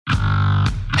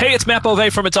Hey, it's Matt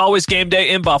Bove from It's Always Game Day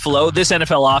in Buffalo. This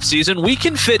NFL offseason, we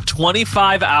can fit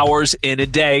 25 hours in a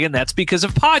day, and that's because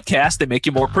of podcasts. They make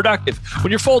you more productive.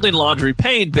 When you're folding laundry,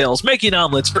 paying bills, making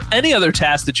omelets, or any other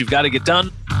task that you've got to get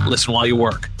done, listen while you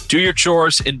work. Do your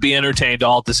chores and be entertained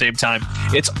all at the same time.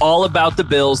 It's all about the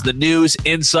Bills, the news,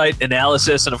 insight,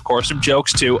 analysis, and of course some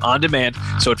jokes too, on demand,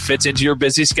 so it fits into your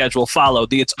busy schedule. Follow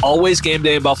the It's Always Game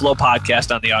Day in Buffalo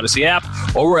podcast on the Odyssey app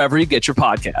or wherever you get your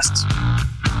podcasts.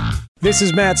 This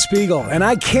is Matt Spiegel, and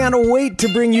I can't wait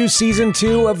to bring you Season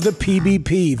 2 of the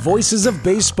PBP, Voices of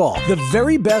Baseball. The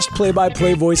very best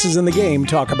play-by-play voices in the game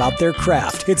talk about their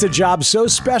craft. It's a job so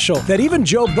special that even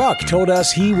Joe Buck told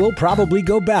us he will probably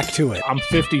go back to it. I'm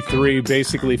 53,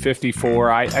 basically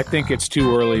 54. I think it's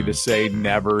too early to say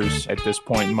nevers at this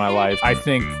point in my life. I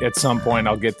think at some point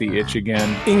I'll get the itch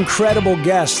again. Incredible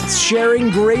guests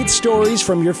sharing great stories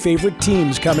from your favorite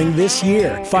teams coming this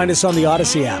year. Find us on the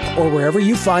Odyssey app or wherever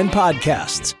you find podcasts.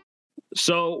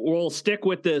 So we'll stick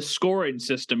with the scoring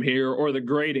system here, or the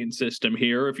grading system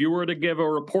here. If you were to give a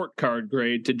report card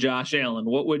grade to Josh Allen,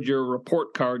 what would your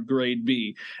report card grade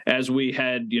be as we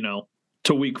head,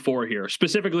 to week 4 here,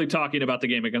 specifically talking about the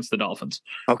game against the Dolphins?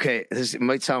 Okay, this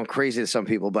might sound crazy to some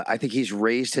people, but I think he's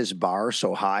raised his bar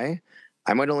so high,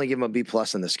 I might only give him a B+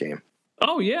 in this game.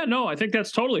 Oh yeah, no, I think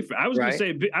that's totally fair. I was going to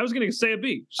say a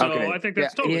B. So okay. I think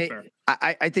that's totally fair.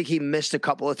 I think he missed a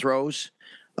couple of throws.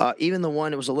 Even the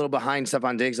one that was a little behind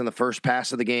Stephon Diggs on the first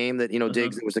pass of the game that,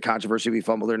 Diggs, it was the controversy if he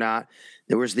fumbled or not.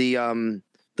 There was the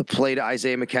play to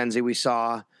Isaiah McKenzie we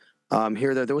saw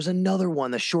there was another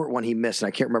one, the short one he missed, and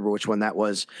I can't remember which one that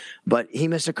was, but he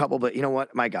missed a couple. But you know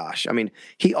what? My gosh. I mean,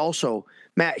 he also,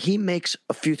 Matt, he makes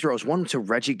a few throws. One to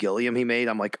Reggie Gilliam he made.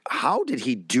 I'm like, how did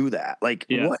he do that? Like,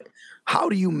 what? How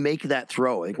do you make that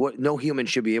throw? Like, what? No human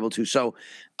should be able to. So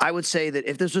I would say that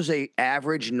if this was a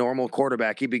average, normal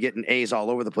quarterback, he'd be getting A's all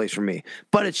over the place from me.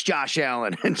 But it's Josh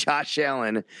Allen, and Josh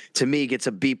Allen, to me, gets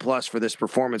a B+ for this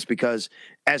performance because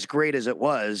as great as it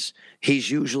was, he's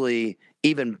usually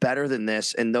even better than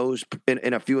this in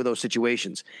a few of those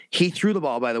situations. He threw the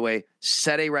ball, by the way,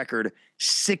 set a record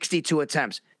 62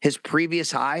 attempts. His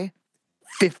previous high,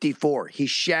 54. He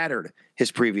shattered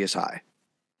his previous high.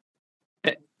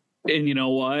 And you know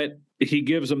what? He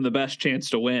gives them the best chance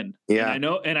to win. Yeah.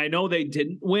 And I know they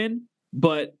didn't win,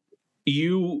 but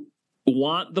you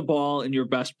want the ball in your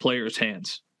best player's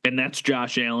hands. And that's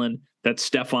Josh Allen. That's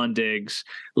Stephon Diggs.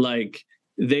 Like,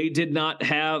 they did not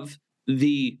have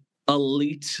the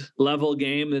elite level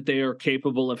game that they are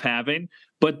capable of having,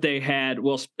 but they had,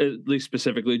 well, at least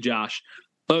specifically Josh,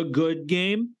 a good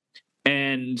game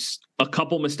and a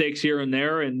couple mistakes here and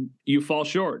there, and you fall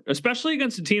short, especially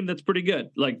against a team that's pretty good.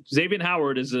 Like, Xavier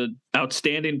Howard is an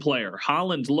outstanding player.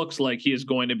 Holland looks like he is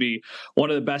going to be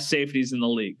one of the best safeties in the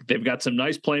league. They've got some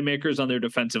nice playmakers on their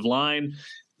defensive line.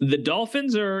 The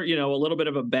Dolphins are, a little bit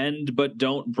of a bend but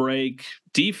don't break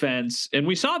defense, and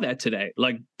we saw that today.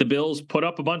 Like, the Bills put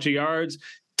up a bunch of yards,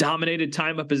 dominated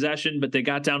time of possession, but they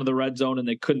got down to the red zone and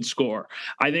they couldn't score.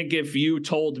 I think if you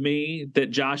told me that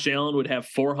Josh Allen would have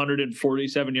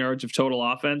 447 yards of total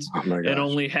offense and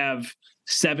only have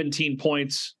 17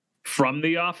 points from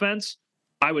the offense,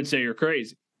 I would say you're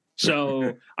crazy.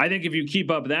 So I think if you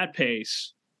keep up that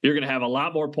pace, you're going to have a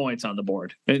lot more points on the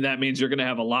board. And that means you're going to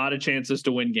have a lot of chances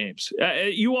to win games.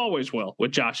 You always will with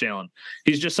Josh Allen.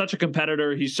 He's just such a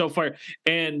competitor. He's so fire.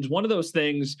 And one of those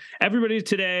things, everybody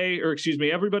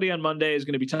on Monday is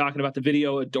going to be talking about the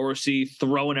video of Dorsey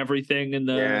throwing everything in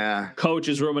the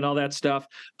coach's room and all that stuff.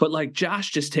 But like,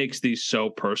 Josh just takes these so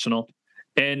personal.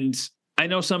 And I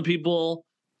know some people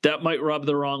that might rub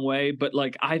the wrong way, but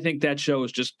like, I think that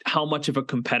shows just how much of a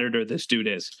competitor this dude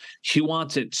is. He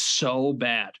wants it so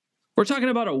bad. We're talking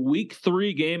about a week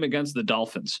 3 game against the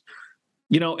Dolphins.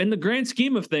 In the grand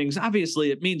scheme of things,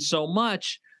 obviously it means so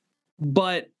much,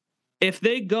 but if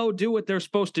they go do what they're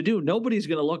supposed to do, nobody's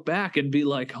going to look back and be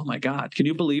like, oh my God, can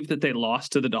you believe that they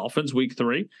lost to the Dolphins week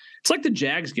 3? It's like the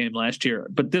Jags game last year,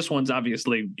 but this one's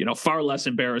obviously, far less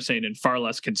embarrassing and far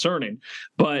less concerning,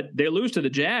 but they lose to the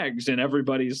Jags and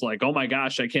everybody's like, oh my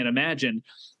gosh, I can't imagine.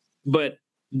 But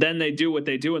then they do what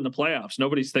they do in the playoffs.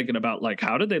 Nobody's thinking about like,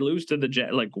 how did they lose to the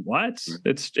Jets? Like, what?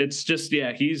 It's just,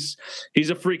 he's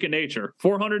a freak of nature.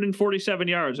 447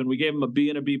 yards, and we gave him a B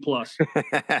and a B+.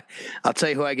 I'll tell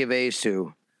you who I give A's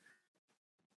to.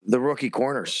 The rookie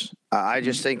corners. I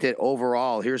just think that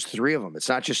overall, here's 3 of them. It's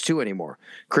not just 2 anymore.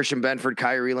 Christian Benford,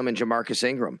 Kyrie Elam, and Jamarcus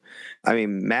Ingram. I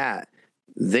mean, Matt,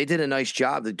 they did a nice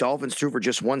job. The Dolphins threw for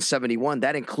just 171.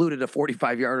 That included a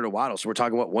 45-yarder to Waddle. So we're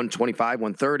talking about 125,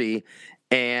 130.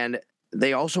 And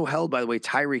they also held, by the way,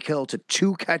 Tyreek Hill to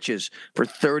 2 catches for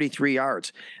 33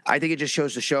 yards. I think it just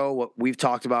shows to show what we've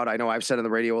talked about. I know I've said on the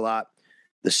radio a lot.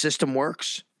 The system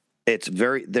works.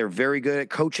 They're very good at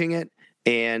coaching it.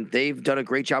 And they've done a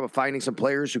great job of finding some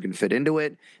players who can fit into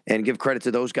it, and give credit to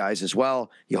those guys as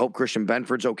well. You hope Christian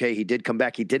Benford's okay. He did come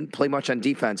back. He didn't play much on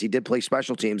defense. He did play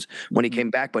special teams when he came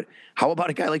back. But how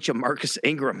about a guy like Jamarcus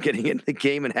Ingram getting into the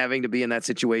game and having to be in that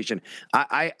situation?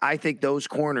 I think those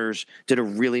corners did a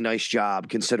really nice job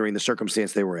considering the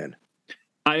circumstance they were in.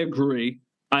 I agree.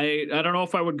 I don't know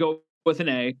if I would go with an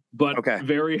A, but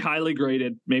very highly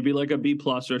graded, maybe like a B+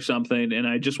 or something. And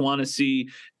I just want to see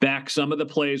back some of the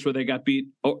plays where they got beat.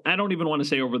 Oh, I don't even want to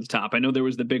say over the top. I know there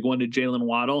was the big one to Jalen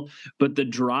Waddle, but the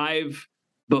drive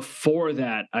before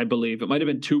that, I believe it might've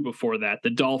been 2 before that, the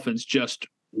Dolphins just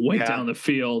went down the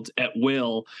field at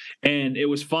will. And it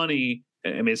was funny.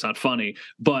 I mean, it's not funny,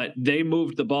 but they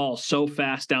moved the ball so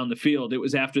fast down the field. It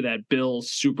was after that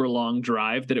Bills super long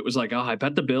drive that it was like, oh, I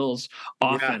bet the Bills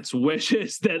offense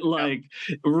wishes that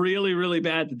really, really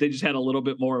bad that they just had a little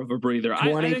bit more of a breather.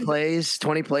 20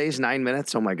 plays, 9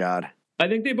 minutes. Oh my God. I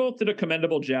think they both did a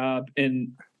commendable job.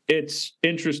 And it's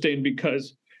interesting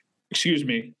because,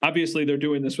 obviously they're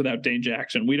doing this without Dane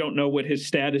Jackson. We don't know what his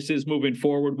status is moving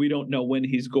forward. We don't know when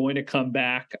he's going to come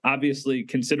back. Obviously,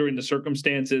 considering the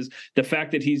circumstances, the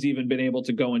fact that he's even been able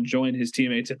to go and join his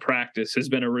teammates at practice has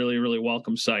been a really, really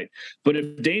welcome sight. But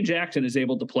if Dane Jackson is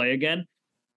able to play again,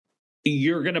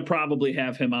 you're going to probably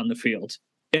have him on the field.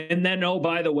 And then, oh,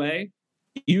 by the way,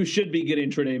 you should be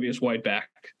getting Tre'Davious White back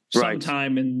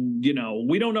sometime. And,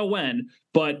 we don't know when,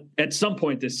 but at some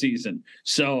point this season.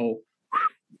 So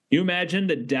you imagine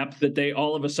the depth that they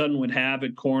all of a sudden would have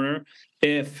at corner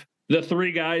if the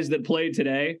 3 guys that played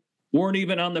today weren't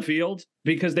even on the field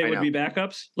because they would be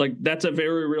backups? Like, that's a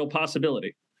very real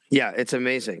possibility. Yeah, it's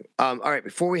amazing. All right,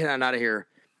 before we head on out of here,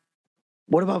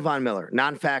 what about Von Miller?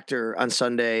 Non-factor on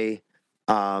Sunday.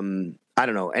 I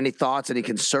don't know. Any thoughts, any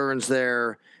concerns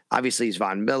there? Obviously, he's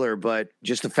Von Miller, but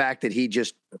just the fact that he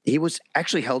was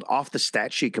actually held off the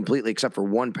stat sheet completely except for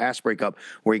 1 pass breakup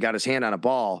where he got his hand on a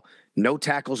ball. No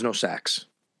tackles, no sacks.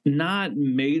 Not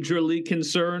majorly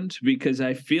concerned because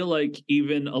I feel like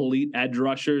even elite edge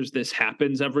rushers, this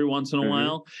happens every once in a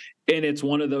while. And it's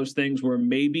one of those things where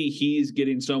maybe he's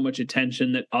getting so much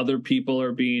attention that other people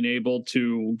are being able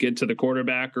to get to the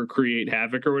quarterback or create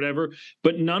havoc or whatever.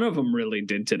 But none of them really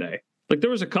did today. Like, there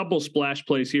was a couple splash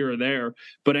plays here or there,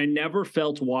 but I never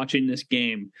felt watching this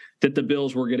game that the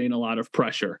Bills were getting a lot of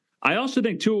pressure. I also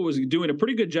think Tua was doing a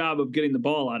pretty good job of getting the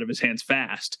ball out of his hands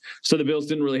fast. So the Bills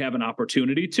didn't really have an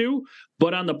opportunity to.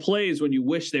 But on the plays when you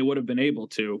wish they would have been able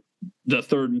to, the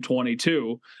 3rd and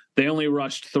 22, they only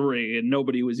rushed 3 and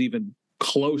nobody was even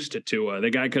close to Tua. The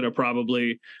guy could have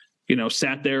probably,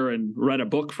 sat there and read a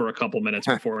book for a couple minutes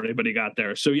before anybody got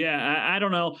there. So, yeah, I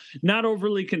don't know. Not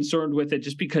overly concerned with it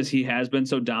just because he has been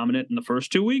so dominant in the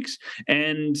first 2 weeks.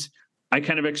 And I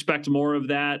kind of expect more of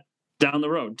that down the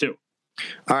road, too.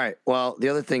 All right. Well, the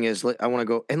other thing is I want to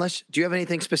go, do you have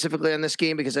anything specifically on this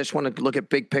game? Because I just want to look at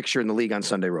big picture in the league on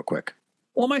Sunday real quick.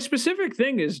 Well, my specific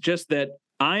thing is just that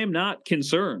I am not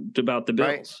concerned about the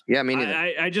Bills. Right. Yeah, me neither.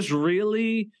 I just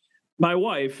really, my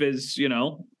wife is,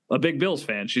 a big Bills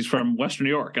fan. She's from Western New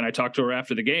York. And I talked to her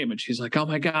after the game and she's like, oh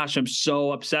my gosh, I'm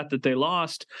so upset that they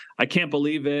lost. I can't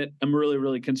believe it. I'm really,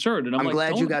 really concerned. And I'm like,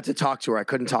 glad you got to talk to her. I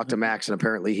couldn't talk to Max and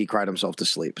apparently he cried himself to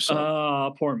sleep.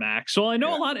 So. Poor Max. Well, I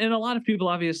know a lot of people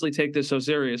obviously take this so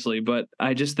seriously, but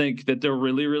I just think that they're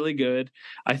really, really good.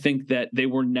 I think that they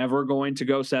were never going to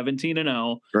go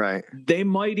 17-0. Right. They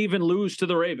might even lose to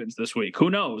the Ravens this week. Who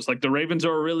knows? Like, the Ravens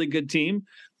are a really good team.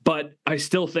 But I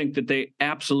still think that they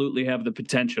absolutely have the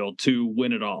potential to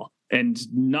win it all. And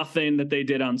nothing that they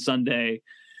did on Sunday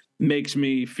makes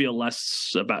me feel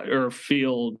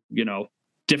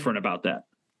different about that.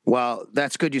 Well,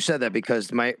 that's good you said that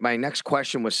because my next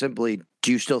question was simply,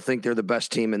 do you still think they're the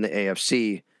best team in the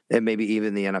AFC and maybe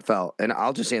even the NFL? And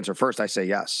I'll just answer first. I say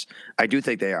yes. I do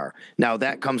think they are. Now,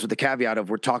 that comes with the caveat of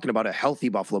we're talking about a healthy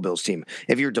Buffalo Bills team.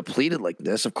 If you're depleted like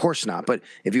this, of course not. But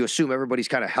if you assume everybody's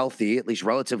kind of healthy, at least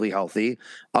relatively healthy,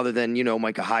 other than,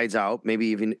 Micah Hyde's out, maybe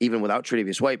even without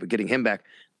Tre'Davious White, but getting him back,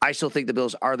 I still think the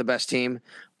Bills are the best team.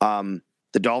 The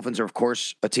Dolphins are, of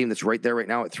course, a team that's right there right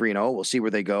now at 3-0. We'll see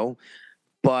where they go.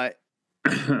 But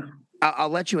I'll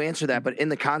let you answer that. But in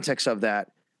the context of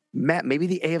that, Matt, maybe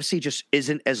the AFC just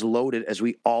isn't as loaded as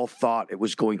we all thought it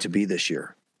was going to be this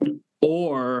year.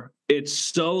 Or it's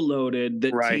so loaded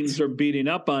that teams are beating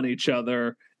up on each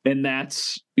other And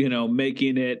that's,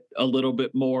 making it a little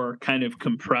bit more kind of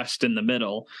compressed in the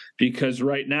middle, because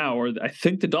right now, or I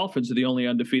think the Dolphins are the only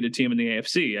undefeated team in the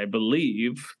AFC, I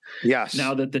believe. Yes.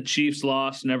 Now that the Chiefs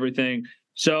lost and everything.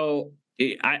 So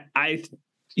I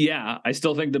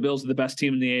still think the Bills are the best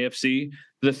team in the AFC.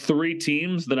 The three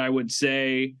teams that I would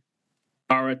say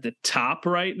are at the top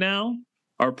right now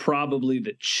are probably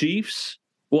the Chiefs.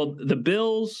 Well, the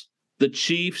Bills, the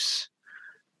Chiefs.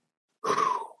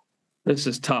 This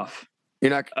is tough. You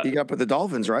got to put the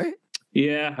Dolphins, right?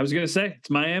 Yeah, I was going to say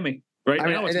it's Miami.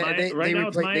 Now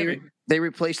it's Miami. They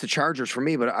replaced the Chargers for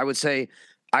me, but I would say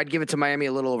I'd give it to Miami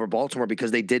a little over Baltimore because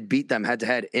they did beat them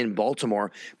head-to-head in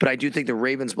Baltimore. But I do think the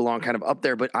Ravens belong kind of up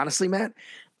there. But honestly, Matt,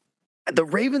 the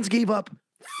Ravens gave up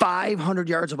 500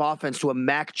 yards of offense to a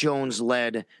Mac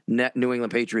Jones-led New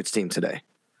England Patriots team today.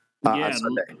 On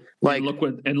Sunday.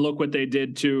 Look what they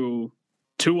did to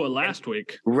Tua last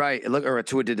week. Right. Or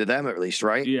Tua did to them at least,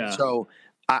 right? Yeah. So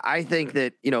I think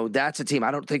that, that's a team.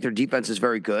 I don't think their defense is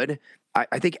very good.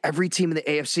 I think every team in the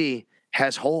AFC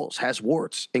has holes, has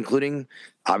warts, including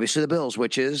obviously the Bills,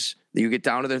 which is you get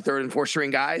down to their third and fourth string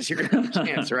guys, you're going to have a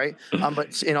chance, right?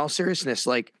 But in all seriousness,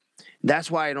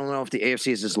 that's why I don't know if the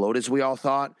AFC is as loaded as we all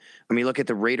thought. I mean, look at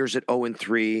the Raiders at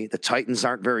 0-3. The Titans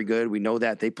aren't very good. We know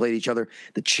that. They played each other.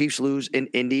 The Chiefs lose in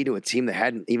Indy to a team that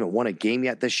hadn't even won a game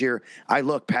yet this year.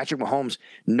 Patrick Mahomes,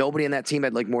 nobody in that team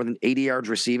had more than 80 yards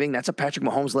receiving. That's a Patrick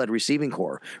Mahomes-led receiving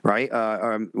core, right?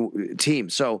 Team.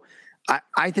 So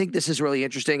I think this is really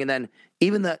interesting. And then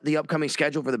even the upcoming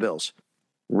schedule for the Bills,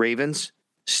 Ravens,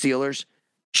 Steelers,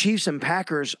 Chiefs and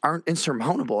Packers aren't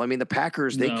insurmountable. I mean, the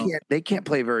Packers, they can't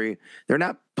play they're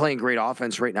not playing great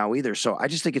offense right now either. So I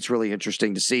just think it's really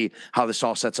interesting to see how this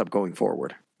all sets up going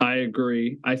forward. I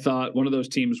agree. I thought one of those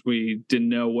teams we didn't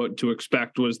know what to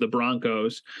expect was the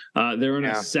Broncos. They're in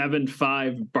a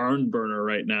 7-5 barn burner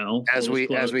right now. As we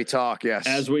talk, yes.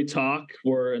 As we talk,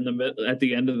 we're at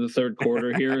the end of the third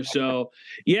quarter here. So,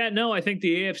 I think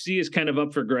the AFC is kind of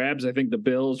up for grabs. I think the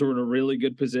Bills are in a really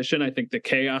good position. I think the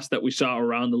chaos that we saw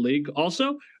around the league.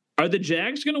 Also, are the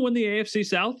Jags going to win the AFC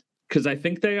South? Because I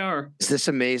think they are. Is this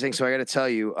amazing? So I got to tell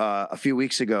you, a few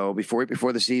weeks ago, before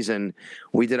the season,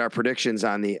 we did our predictions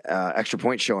on the Extra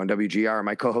Point Show on WGR.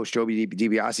 My co-host Joby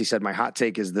DiBiase said my hot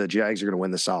take is the Jags are going to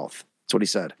win the South. That's what he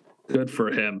said. Good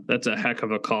for him. That's a heck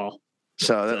of a call.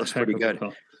 So that looks pretty good.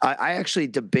 I actually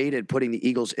debated putting the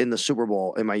Eagles in the Super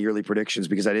Bowl in my yearly predictions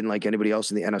because I didn't like anybody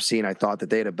else in the NFC, and I thought that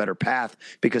they had a better path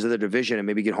because of their division and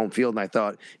maybe get home field. And I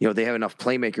thought, they have enough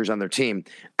playmakers on their team.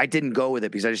 I didn't go with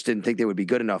it because I just didn't think they would be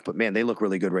good enough. But, man, they look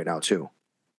really good right now, too.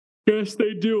 Yes,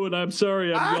 they do, and I'm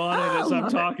sorry I'm yawning as I'm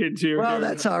talking to you. Well,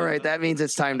 that's all right. That means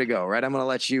it's time to go, right? I'm going to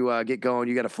let you get going.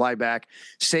 You got to fly back.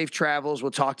 Safe travels. We'll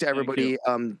talk to everybody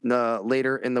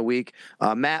later in the week.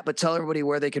 Matt, but tell everybody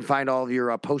where they can find all of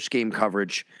your post-game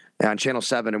coverage on Channel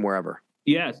 7 and wherever.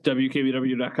 Yeah, it's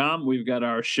WKBW.com. We've got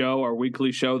our show, our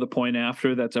weekly show, The Point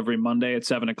After. That's every Monday at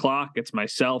 7 o'clock. It's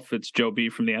myself, it's Joe B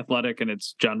from The Athletic, and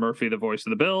it's John Murphy, the voice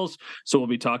of the Bills. So we'll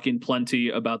be talking plenty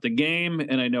about the game,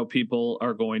 and I know people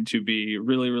are going to be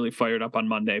really, really fired up on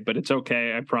Monday, but it's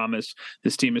okay. I promise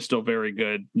this team is still very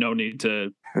good. No need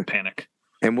to panic.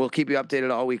 And we'll keep you updated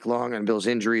all week long on Bill's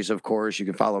injuries, of course. You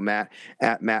can follow Matt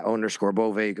at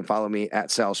Matt_Bove. You can follow me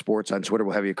at Sal Sports on Twitter.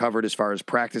 We'll have you covered as far as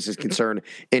practice is concerned,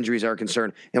 injuries are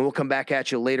concerned. And we'll come back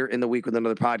at you later in the week with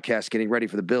another podcast getting ready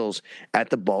for the Bills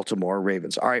at the Baltimore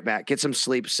Ravens. All right, Matt, get some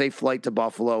sleep. Safe flight to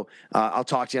Buffalo. I'll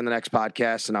talk to you on the next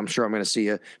podcast, and I'm sure I'm going to see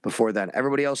you before then.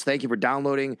 Everybody else, thank you for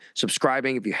downloading,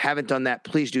 subscribing. If you haven't done that,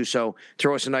 please do so.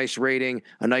 Throw us a nice rating,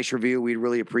 a nice review. We'd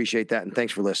really appreciate that, and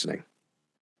thanks for listening.